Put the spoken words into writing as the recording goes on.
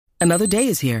Another day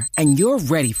is here, and you're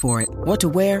ready for it. What to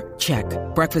wear? Check.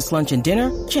 Breakfast, lunch, and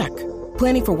dinner? Check.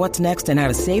 Planning for what's next and how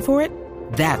to save for it?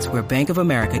 That's where Bank of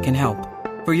America can help.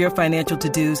 For your financial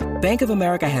to-dos, Bank of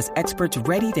America has experts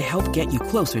ready to help get you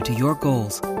closer to your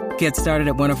goals. Get started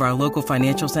at one of our local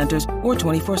financial centers or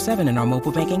 24/7 in our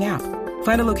mobile banking app.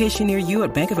 Find a location near you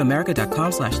at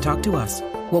bankofamerica.com/talktous.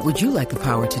 What would you like the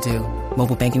power to do?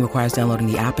 Mobile banking requires downloading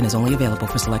the app and is only available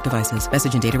for select devices.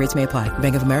 Message and data rates may apply.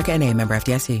 Bank of America N.A., member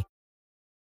FDIC.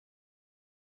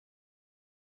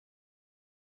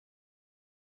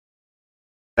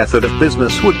 Method of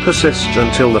business would persist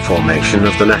until the formation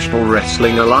of the National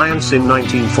Wrestling Alliance in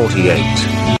 1948.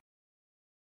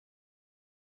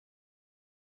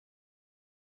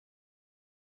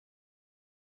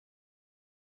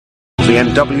 The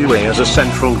NWA as a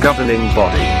central governing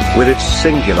body, with its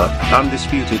singular,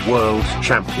 undisputed world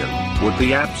champion, would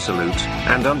be absolute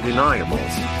and undeniable.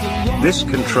 This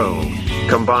control,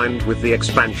 combined with the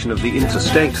expansion of the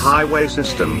interstate highway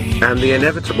system, and the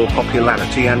inevitable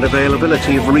popularity and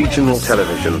availability of regional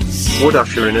television, would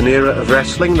usher in an era of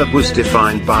wrestling that was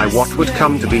defined by what would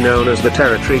come to be known as the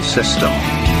territory system.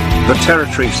 The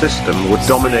territory system would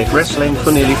dominate wrestling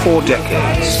for nearly 4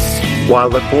 decades. While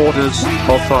the borders,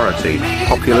 authority,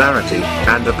 popularity,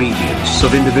 and obedience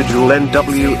of individual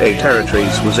NWA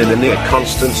territories was in a near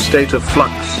constant state of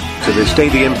flux, to this day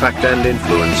the impact and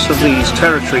influence of these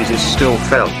territories is still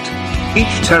felt.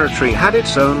 Each territory had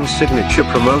its own signature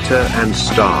promoter and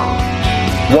star.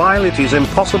 While it is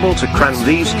impossible to cram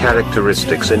these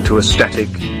characteristics into a static,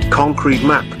 concrete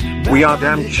map, we are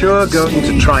damn sure going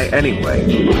to try anyway.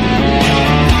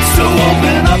 So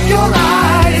open up your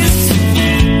eyes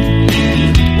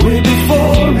way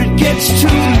before it gets too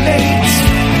late.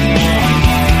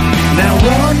 Now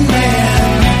one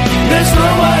man, there's no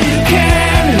way you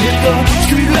can hit the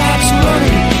streetlights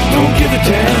running, don't give a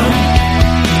damn.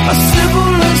 A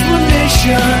simple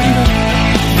explanation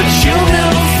that you'll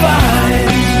never find.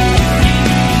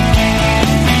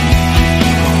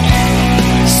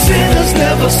 Sinners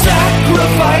never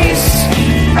sacrifice,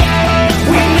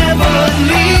 we never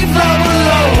leave them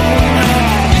alone.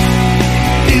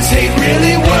 Is hate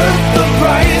really worth the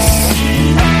price?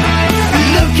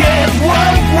 Look at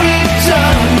what we've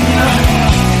done.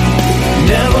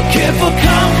 Never care for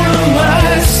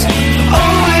compromise,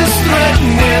 always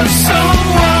threatening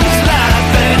someone's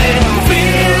life, and it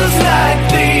feels like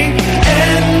the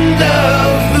end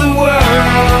of the world.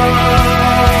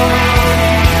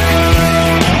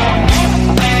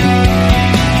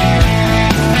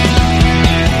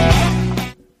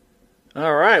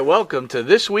 All right, welcome to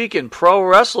This Week in Pro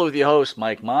Wrestling with your hosts,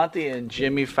 Mike Monty and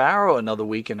Jimmy Farrow. Another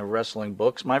week in the wrestling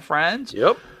books, my friends.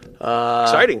 Yep.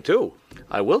 Exciting, too.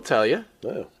 I will tell you.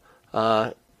 Yeah.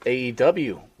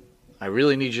 AEW, I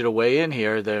really need you to weigh in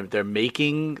here. They're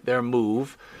making their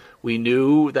move. We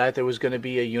knew that there was going to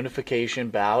be a unification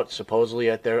bout, supposedly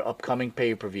at their upcoming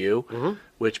pay-per-view,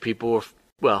 which people were,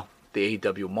 well, the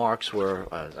AEW marks were,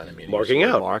 I didn't mean to Marking use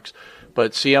the word out. marks,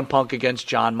 but CM Punk against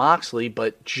Jon Moxley.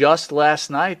 But just last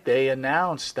night, they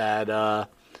announced that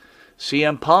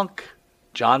CM Punk,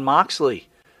 Jon Moxley,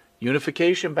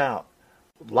 unification bout,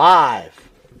 live,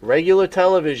 regular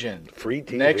television, Free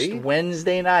TV? next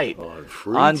Wednesday night On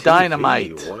TV.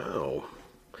 Dynamite. Wow.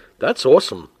 That's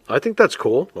awesome. I think that's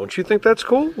cool. Don't you think that's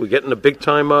cool? We're getting a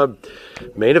big-time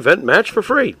main event match for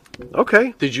free.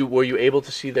 Okay. Were you able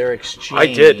to see their exchange I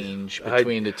did.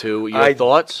 between the two? Your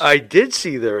thoughts? I did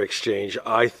see their exchange.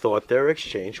 I thought their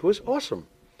exchange was awesome.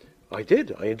 I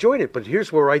did. I enjoyed it. But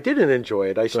here's where I didn't enjoy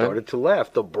it. I started to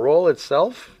laugh. The brawl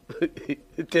itself,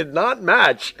 it did not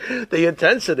match the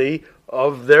intensity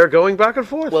of their going back and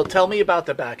forth. Well, tell me about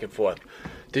the back and forth.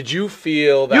 Did you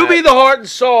feel that... You be the heart and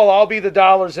soul. I'll be the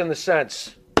dollars and the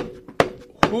cents.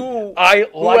 Who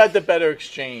had the better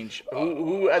exchange?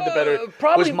 Who had the better...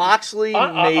 probably, was Moxley made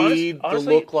honestly, to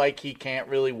look like he can't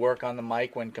really work on the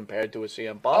mic when compared to a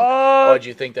CM Punk? Or do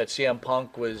you think that CM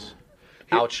Punk was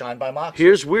outshined by Moxley?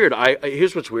 Here's weird.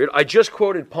 Here's what's weird. I just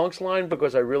quoted Punk's line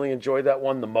because I really enjoyed that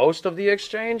one the most of the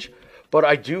exchange. But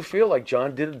I do feel like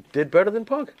John did better than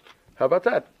Punk. How about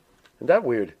that? Isn't that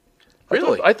weird?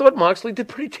 Really? I thought Moxley did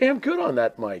pretty damn good on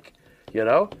that mic, you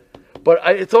know? But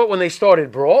I thought when they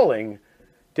started brawling,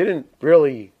 didn't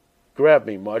really grab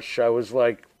me much. I was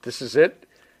like, this is it,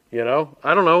 you know?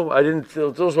 I don't know. I didn't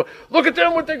feel those. Look at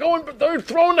them, they're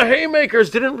throwing the haymakers.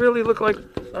 Didn't really look like,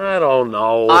 I don't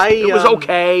know. It was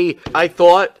okay. I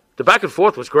thought the back and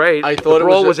forth was great. I thought the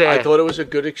brawl was I thought it was a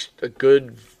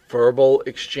good verbal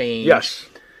exchange. Yes.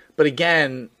 But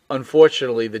again,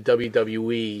 unfortunately, the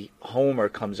WWE homer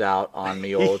comes out on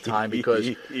me all the time because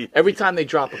every time they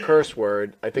drop a curse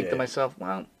word, I think to myself,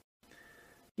 well,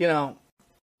 you know,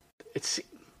 it's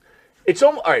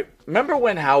almost all right. Remember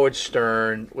when Howard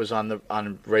Stern was on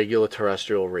regular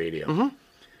terrestrial radio? Mm-hmm.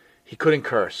 He couldn't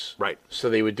curse, Right. So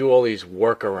they would do all these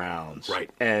workarounds, Right.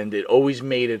 And it always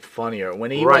made it funnier.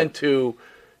 When he Right. went to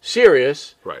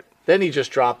Sirius, Right. then he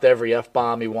just dropped every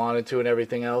F-bomb he wanted to and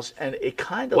everything else, and it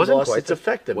kind of Wasn't lost quite its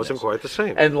effectiveness. Wasn't quite the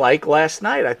same. And like last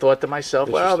night, I thought to myself,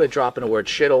 well, they're dropping the word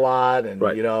shit a lot, and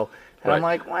Right. and I'm Right.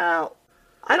 like, well,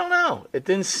 I don't know. It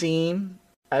didn't seem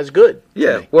as good. to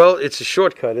Yeah, me. well, it's a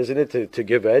shortcut, isn't it, to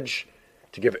give edge,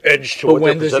 to But what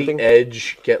when they're does presenting? the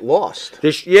edge get lost?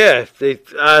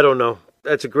 I don't know.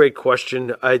 That's a great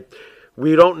question.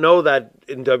 We don't know that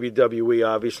in WWE,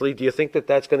 obviously. Do you think that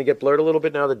that's going to get blurred a little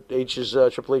bit now that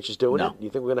Triple H is doing No. it? Do you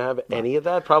think we're going to have any of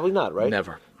that? Probably not, right?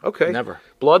 Never. Okay. Never.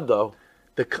 Blood, though.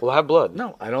 We'll have blood.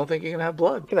 No, I don't think you're gonna have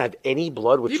blood. You're going to have any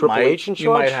blood with You Triple might, H in charge? you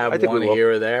might have I think one we will.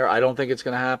 here or there. I don't think it's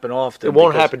going to happen often. It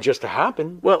won't because- happen just to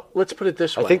happen. Well, let's put it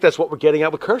this way. I think that's what we're getting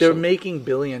at with cursing. They're making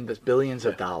billions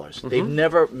of dollars. Mm-hmm. They've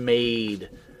never made.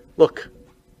 Look,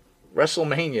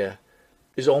 WrestleMania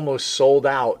is almost sold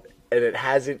out, and it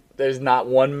hasn't. There's not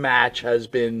one match has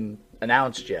been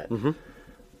announced yet. Mm-hmm.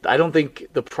 I don't think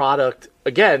the product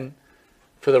again.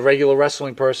 For the regular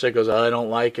wrestling person that goes, I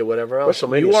don't like it, whatever else.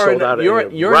 WrestleMania sold out at you're a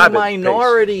in a rapid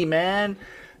minority, man.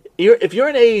 If you're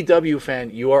an AEW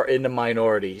fan, you are in the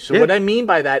minority. So Yeah. what I mean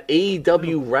by that,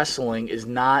 AEW wrestling is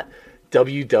not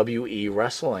WWE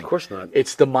wrestling. Of course not.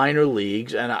 It's the minor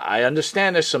leagues, and I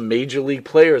understand there's some major league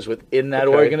players within that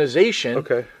Okay. organization.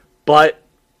 Okay. But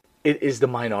it is the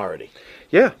minority.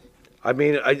 Yeah. I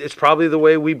mean, it's probably the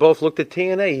way we both looked at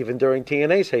TNA, even during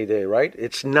TNA's heyday, right?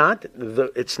 It's not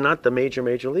the major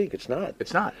league. It's not.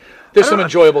 It's not. There's some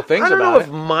enjoyable things I don't about know it. if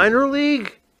minor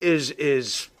league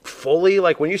is fully,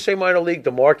 like, when you say minor league,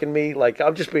 the mark in me, like,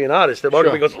 I'm just being honest. The mark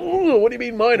in me Sure. goes, ooh, what do you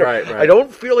mean minor? Right. I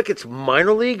don't feel like it's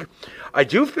minor league. I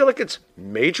do feel like it's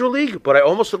major league, but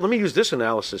let me use this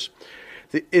analysis.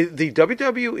 The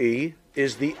WWE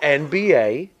is the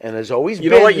NBA and has always been You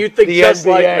know what? You think the just NBA.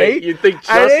 like me. You think just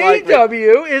and like me.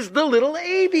 AEW is the little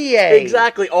ABA.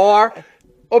 Exactly. Or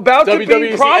About to be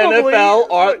WWE's probably the NFL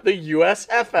or the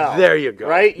USFL. There you go.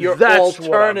 Right? Your That's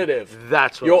alternative.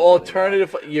 That's what your I'm getting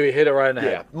alternative. You hit it right in the Yeah,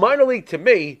 head. minor league to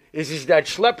me is that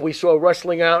schlep we saw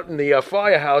wrestling out in the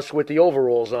firehouse with the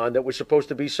overalls on that was supposed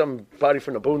to be somebody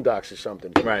from the Boondocks or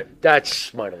something. Right.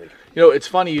 That's minor league. You know, it's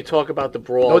funny you talk about the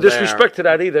brawl. No disrespect to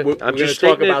that either. We're I'm going just to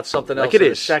talk stating it about something else like it in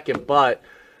a is. second, but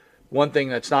one thing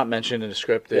that's not mentioned in the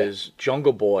script is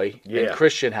Jungle Boy and Yeah.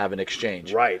 Christian have an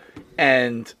exchange. Right.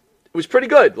 And it was pretty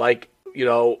good. Like,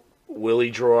 Willie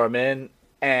drew him in,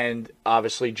 and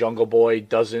obviously Jungle Boy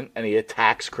doesn't, and he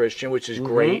attacks Christian, which is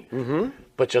great. Mm-hmm.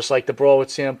 But just like the brawl with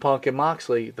CM Punk and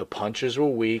Moxley, the punches were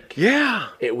weak. Yeah.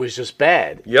 It was just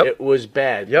bad. Yep. It was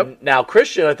bad. Yep. Now,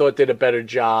 Christian, I thought, did a better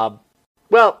job.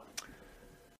 Well,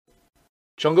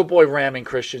 Jungle Boy ramming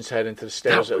Christian's head into the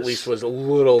stairs That at was- least was a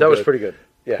little That good. was pretty good.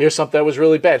 Yeah. Here's something that was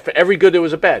really bad. For every good, there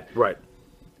was a bad. Right.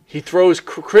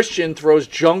 Christian throws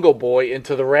Jungle Boy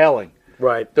into the railing.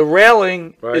 Right. The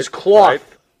railing Right. is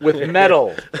cloth with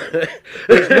metal.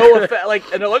 There's no effect.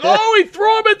 And they're like, oh, he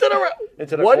threw him into the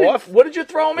Into the what cloth? what did you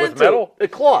throw him With into? metal? The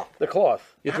cloth. The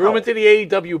cloth. You threw him into the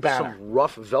AEW banner. Some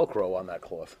rough Velcro on that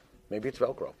cloth. Maybe it's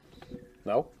Velcro.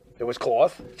 No? It was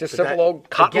cloth. Just But simple that- old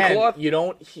cotton again, cloth. You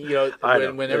don't, I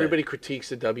know, when yeah. everybody critiques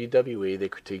the WWE, they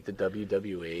critique the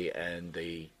WWE and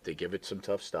they give it some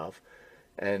tough stuff.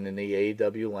 And in the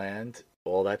AEW land,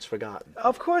 all that's forgotten.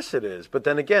 Of course it is. But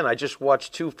then again, I just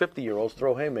watched two 50-year-olds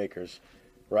throw haymakers,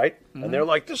 right? Mm-hmm. And they're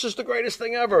like, this is the greatest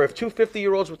thing ever. If two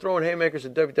 50-year-olds were throwing haymakers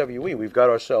at WWE, we've got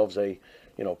ourselves a,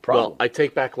 problem. Well, I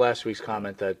take back last week's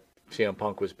comment that CM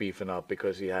Punk was beefing up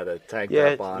because he had a tank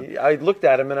yeah, top on. I looked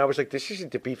at him and I was like, this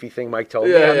isn't the beefy thing Mike told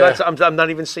me. Yeah, I'm not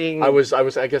even seeing I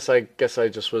guess I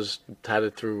just had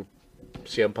it through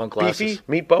CM Punk glasses. beefy,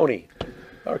 meet bony.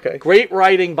 Okay. Great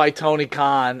writing by Tony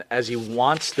Khan as he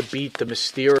wants to beat the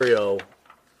Mysterio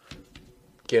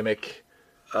gimmick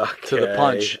to the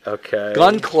punch. Okay.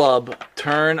 Gun Club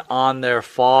turn on their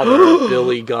father,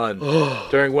 Billy Gunn.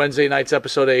 During Wednesday night's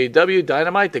episode of AEW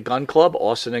Dynamite, the Gun Club,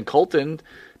 Austin and Colton,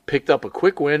 picked up a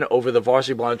quick win over the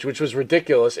Varsity Blondes, which was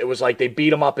ridiculous. It was like they beat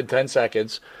them up in 10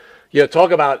 seconds. Yeah,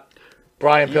 talk about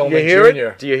Brian Pillman You hear Jr.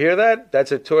 it? Do you hear that?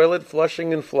 That's a toilet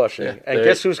flushing and flushing. Yeah, and there-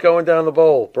 guess who's going down the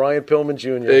bowl? Brian Pillman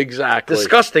Jr. Exactly.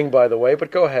 Disgusting, by the way, but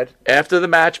go ahead. After the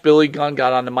match, Billy Gunn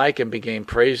got on the mic and began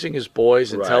praising his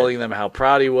boys and Right. telling them how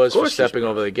proud he was for course he's stepping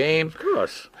over the game. Of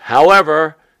course.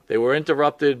 However, they were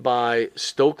interrupted by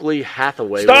Stokely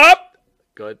Hathaway. Stop!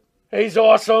 Good. He's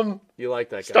awesome. You like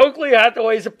that guy. Stokely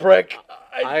Hathaway's a prick.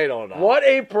 I don't know. What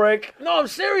a prick. No, I'm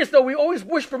serious, though. We always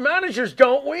wish for managers,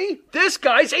 don't we? This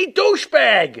guy's a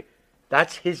douchebag.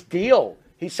 That's his deal.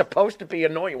 He's supposed to be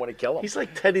annoying. You want to kill him. He's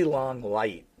like Teddy Long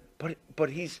light. But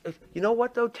he's... You know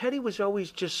what, though? Teddy was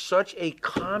always just such a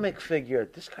comic figure.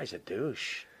 This guy's a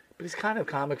douche. But he's kind of a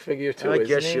comic figure, too, I isn't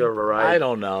guess he? you're right. I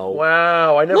don't know.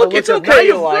 Wow, I never Look, looked it's at okay Now you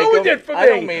you've like ruined him. it for me. I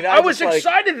don't mean- I was just like-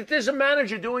 excited that there's a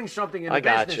manager doing something in the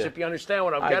business, gotcha. if you understand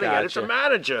what I'm I getting at. It's a gotcha.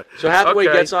 manager. So Hathaway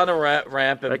Okay. gets on a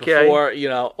ramp, and Okay. before,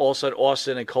 all of a sudden,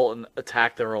 Austin and Colton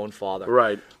attack their own father.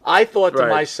 Right. I thought to Right,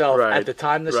 myself, right, at the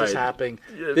time this is right. happening,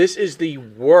 this is the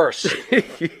worst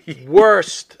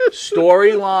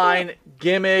storyline,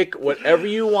 gimmick, whatever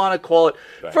you want to call it.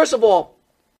 Right. First of all,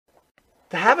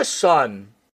 to have a son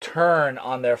turn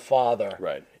on their father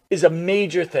Right. is a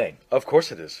major thing. Of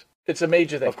course it is. It's a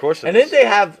major thing. Of course it and is. didn't they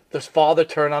have the father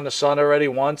turn on the son already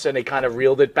once, and they kind of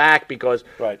reeled it back because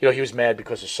Right. he was mad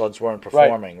because his sons weren't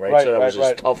performing, right? Right, So that was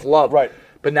right, his tough love. Right.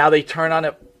 But now they turn on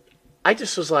it. I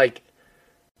just was like,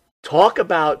 talk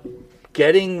about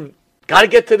got to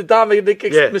get to the Dominic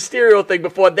Yeah. Mysterio thing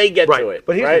before they get Right. to it.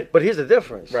 But here's the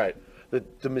difference. Right.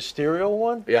 The Mysterio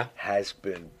one has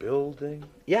been building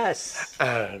Yes.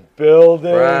 and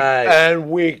building. Right. And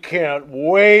we can't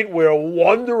wait. We're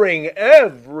wondering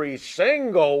every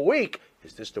single week,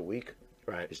 is this the week?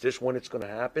 Right. Is this when it's going to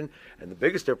happen? And the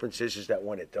biggest difference is that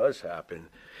when it does happen,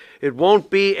 it won't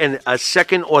be a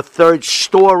second or third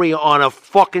story on a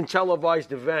fucking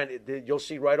televised event. You'll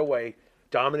see right away.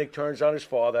 Dominic turns on his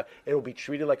father. It'll be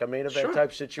treated like a main event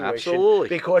type situation. Absolutely.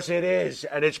 Because it is,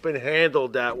 and it's been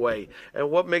handled that way. And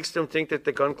what makes them think that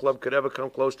the Gun Club could ever come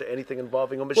close to anything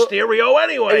involving a Mysterio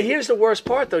anyway? And here's the worst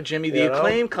part, though, Jimmy. The You know?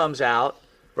 Acclaim comes out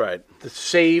Right, to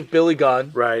save Billy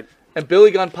Gunn. right. And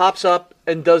Billy Gunn pops up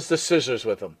and does the scissors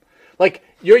with him. Like,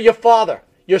 you're your father.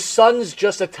 Your son's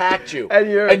just attacked you.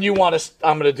 And you want to,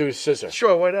 I'm going to do scissors.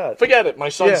 Sure, why not? Forget it. My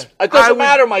son's, Yeah. it doesn't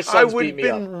matter my son's I would beat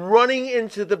have me been up. running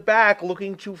into the back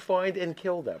looking to find and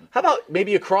kill them. How about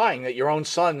maybe you're crying that your own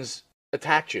son's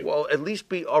attacked you? Well, at least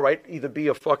be, all right, either be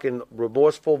a fucking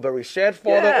remorseful, very sad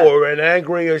father Yeah. or an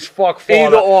angry as fuck father.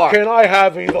 Either or. Can I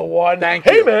have either one? Thank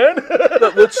hey, you. man.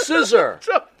 But with scissor.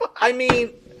 I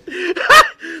mean,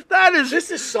 That is... this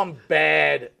is some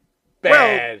bad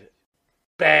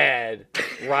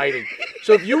writing.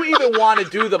 So if you even want to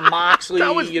do the Moxley,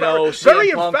 That was CM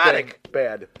very Punk emphatic. thing,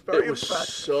 Bad. Very it was emphatic.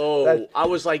 so... That- I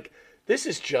was like, this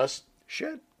is just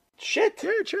Shit. shit.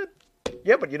 Yeah, shit.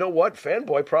 Yeah, but you know what?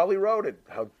 Fanboy probably wrote it.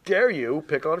 How dare you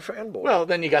pick on Fanboy? Well,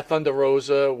 then you got Thunder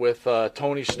Rosa with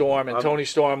Tony Storm, and Tony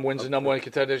Storm wins the number one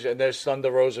contender, and there's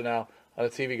Thunder Rosa now on the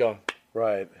TV going,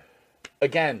 right,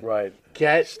 again, right.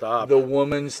 get Stop. the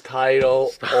woman's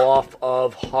title off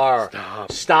of her.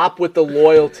 Stop with the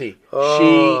loyalty.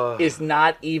 She is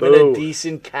not even Boo. a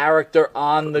decent character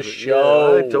on the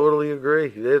show. Yeah, I totally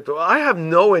agree. I have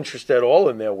no interest at all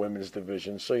in their women's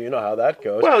division, so you know how that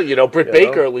goes. Well, Britt You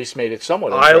Baker know? at least made it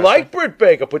somewhat I interesting. like Britt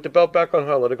Baker. Put the belt back on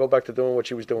her. Let her go back to doing what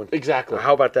she was doing. Exactly.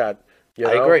 How about that? You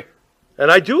I know? agree. And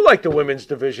I do like the women's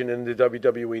division in the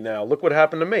WWE now. Look what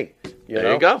happened to me.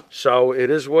 There you go. So it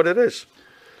is what it is.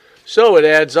 So it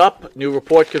adds up. New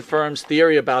report confirms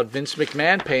theory about Vince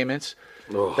McMahon payments.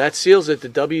 That seals it. The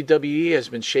WWE has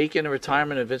been shaken in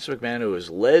retirement of Vince McMahon, who has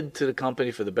led to the company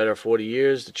for the better 40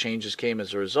 years. The changes came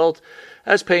as a result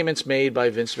as payments made by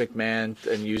Vince McMahon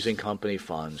and using company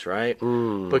funds, right?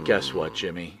 But guess what,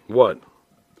 Jimmy? What?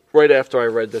 Right after I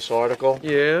read this article,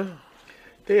 Yeah.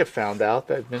 they have found out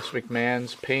that Vince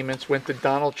McMahon's payments went to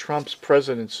Donald Trump's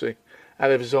presidency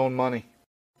out of his own money.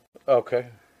 Okay.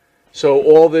 So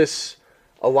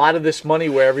a lot of this money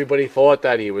where everybody thought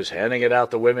that he was handing it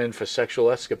out to women for sexual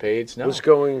escapades, no. It was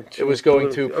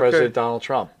going to President Donald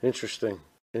Trump. Interesting.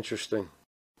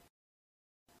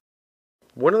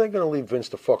 When are they going to leave Vince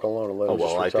the fuck alone and let him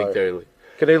just I retire? think they're...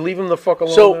 Can they leave him the fuck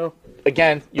alone So, now?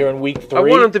 again, you're in week 3. I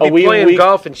want him to be playing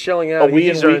golf and chilling out. Are we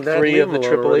in He's earned week that. 3 Leave of him the alone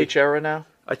Triple already. H era now?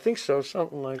 I think so,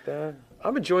 something like that.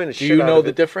 I'm enjoying the Do shit you out know of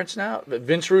the it. difference now?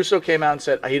 Vince Russo came out and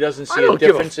said he doesn't see a don't give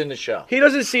a difference in the show. He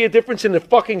doesn't see a difference in the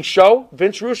fucking show.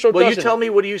 Vince Russo Well, doesn't. you tell me,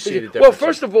 what do you see the difference Well,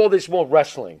 first of all, there's more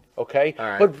wrestling, okay? All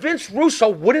right. But Vince Russo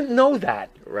wouldn't know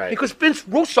that. Right. Because Vince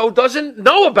Russo doesn't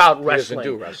know about doesn't wrestling.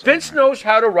 do wrestling, Vince knows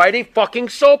how to write a fucking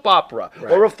soap opera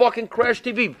Right. or a fucking Crash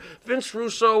TV. Vince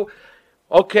Russo...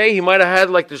 Okay, he might have had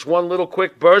like this one little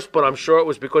quick burst, but I'm sure it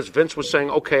was because Vince was saying,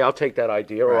 okay, I'll take that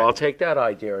idea, or Right. I'll take that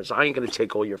idea. I ain't going to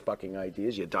take all your fucking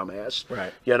ideas, you dumbass.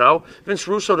 Right. You know? Vince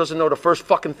Russo doesn't know the first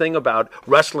fucking thing about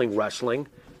wrestling.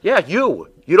 Yeah, you.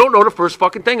 You don't know the first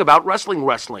fucking thing about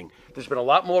wrestling. There's been a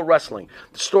lot more wrestling.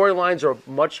 The storylines are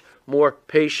much more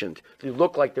patient. They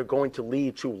look like they're going to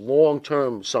lead to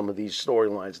long-term, some of these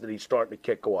storylines that he's starting to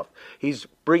kick off. He's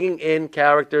bringing in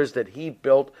characters that he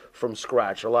built from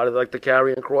scratch. A lot of, like, the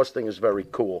Karrion Kross thing is very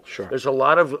cool. Sure. There's a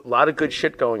lot of good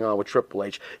shit going on with Triple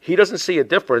H. He doesn't see a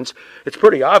difference. It's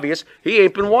pretty obvious. He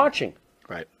ain't been watching.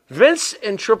 Right. Vince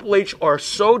and Triple H are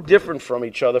so different from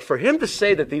each other. For him to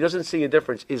say that he doesn't see a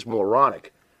difference is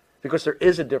moronic, because there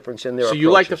is a difference in their So approaches.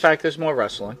 you like the fact there's more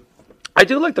wrestling? I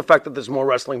do like the fact that there's more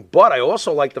wrestling, but I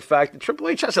also like the fact that Triple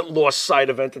H hasn't lost sight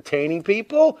of entertaining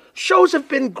people. Shows have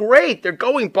been great. They're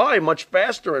going by much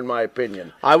faster, in my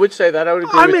opinion. I would say that. I would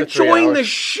agree I'm with the 3 enjoying hours. the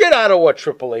shit out of what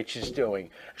Triple H is doing.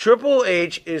 Triple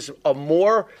H is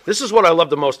this is what I love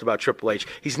the most about Triple H.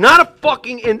 He's not a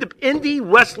fucking indie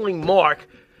wrestling mark,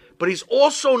 but he's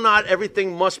also not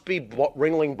everything must be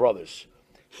Ringling Brothers.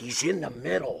 He's in the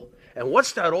middle. And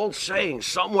what's that old saying?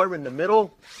 Somewhere in the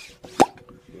middle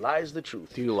lies the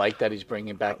truth. Do you like that he's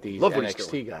bringing back these Love what he's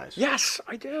NXT doing. guys? Yes,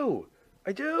 I do.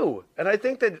 And I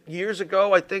think that years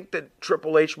ago, I think that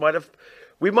Triple H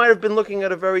we might have been looking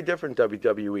at a very different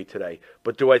WWE today.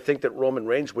 But do I think that Roman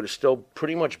Reigns would have still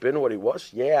pretty much been what he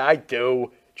was? Yeah, I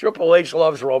do. Triple H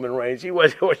loves Roman Reigns. He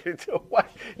was,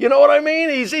 you know what I mean?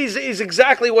 He's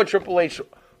exactly what Triple H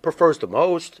prefers the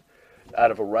most out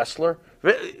of a wrestler.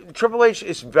 Triple H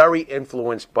is very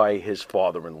influenced by his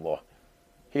father-in-law.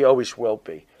 He always will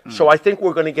be. So I think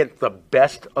we're going to get the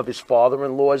best of his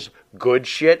father-in-law's good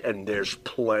shit, and there's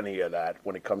plenty of that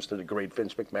when it comes to the great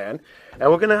Vince McMahon. And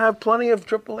we're going to have plenty of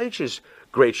Triple H's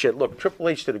great shit. Look, Triple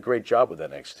H did a great job with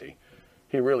NXT.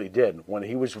 He really did. When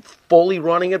he was fully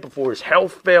running it before his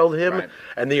health failed him, Right.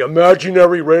 and the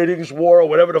imaginary ratings war or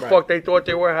whatever the fuck they thought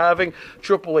they were having,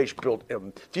 Triple H built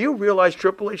him. Do you realize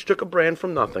Triple H took a brand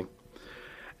from nothing?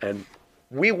 And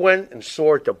we went and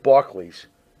saw it at Barclays.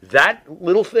 That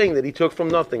little thing that he took from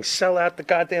nothing, sell out the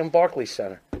goddamn Barclays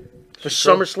Center for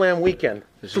SummerSlam weekend.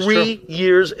 This is 3 true.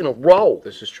 years in a row.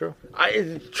 This is true.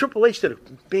 Triple H did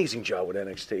an amazing job with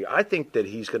NXT. I think that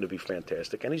he's going to be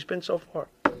fantastic, and he's been so far.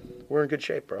 We're in good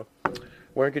shape, bro.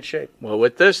 We're in good shape. Well,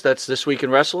 with that's This Week in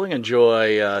Wrestling.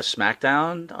 Enjoy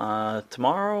SmackDown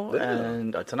tomorrow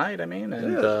and tonight,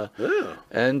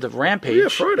 and Rampage. Yeah,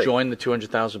 Friday. Join the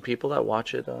 200,000 people that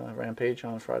watch it, Rampage,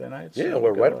 on Friday nights. Yeah, So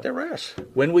we're go, right up their ass.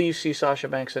 When will you see Sasha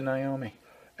Banks and Naomi?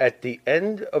 At the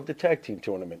end of the tag team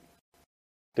tournament,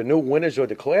 the new winners are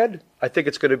declared. I think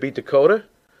it's going to be Dakota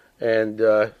and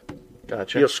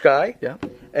Gotcha. Io Sky. Yeah.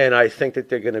 And I think that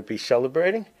they're going to be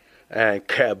celebrating. And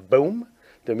kaboom,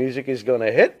 the music is going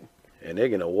to hit, and they're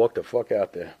going to walk the fuck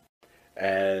out there.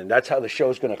 And that's how the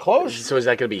show's going to close. So is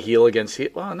that going to be heel against heel?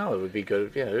 Well, no, it would be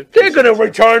good. Yeah, They're going to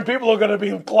return. People are going to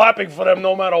be clapping for them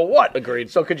no matter what. Agreed.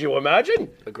 So could you imagine?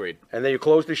 Agreed. And then you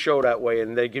close the show that way,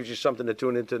 and that gives you something to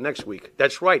tune into next week.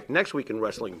 That's right, Next Week in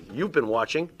Wrestling. You've been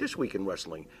watching This Week in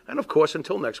Wrestling. And, of course,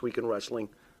 until Next Week in Wrestling,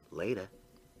 later.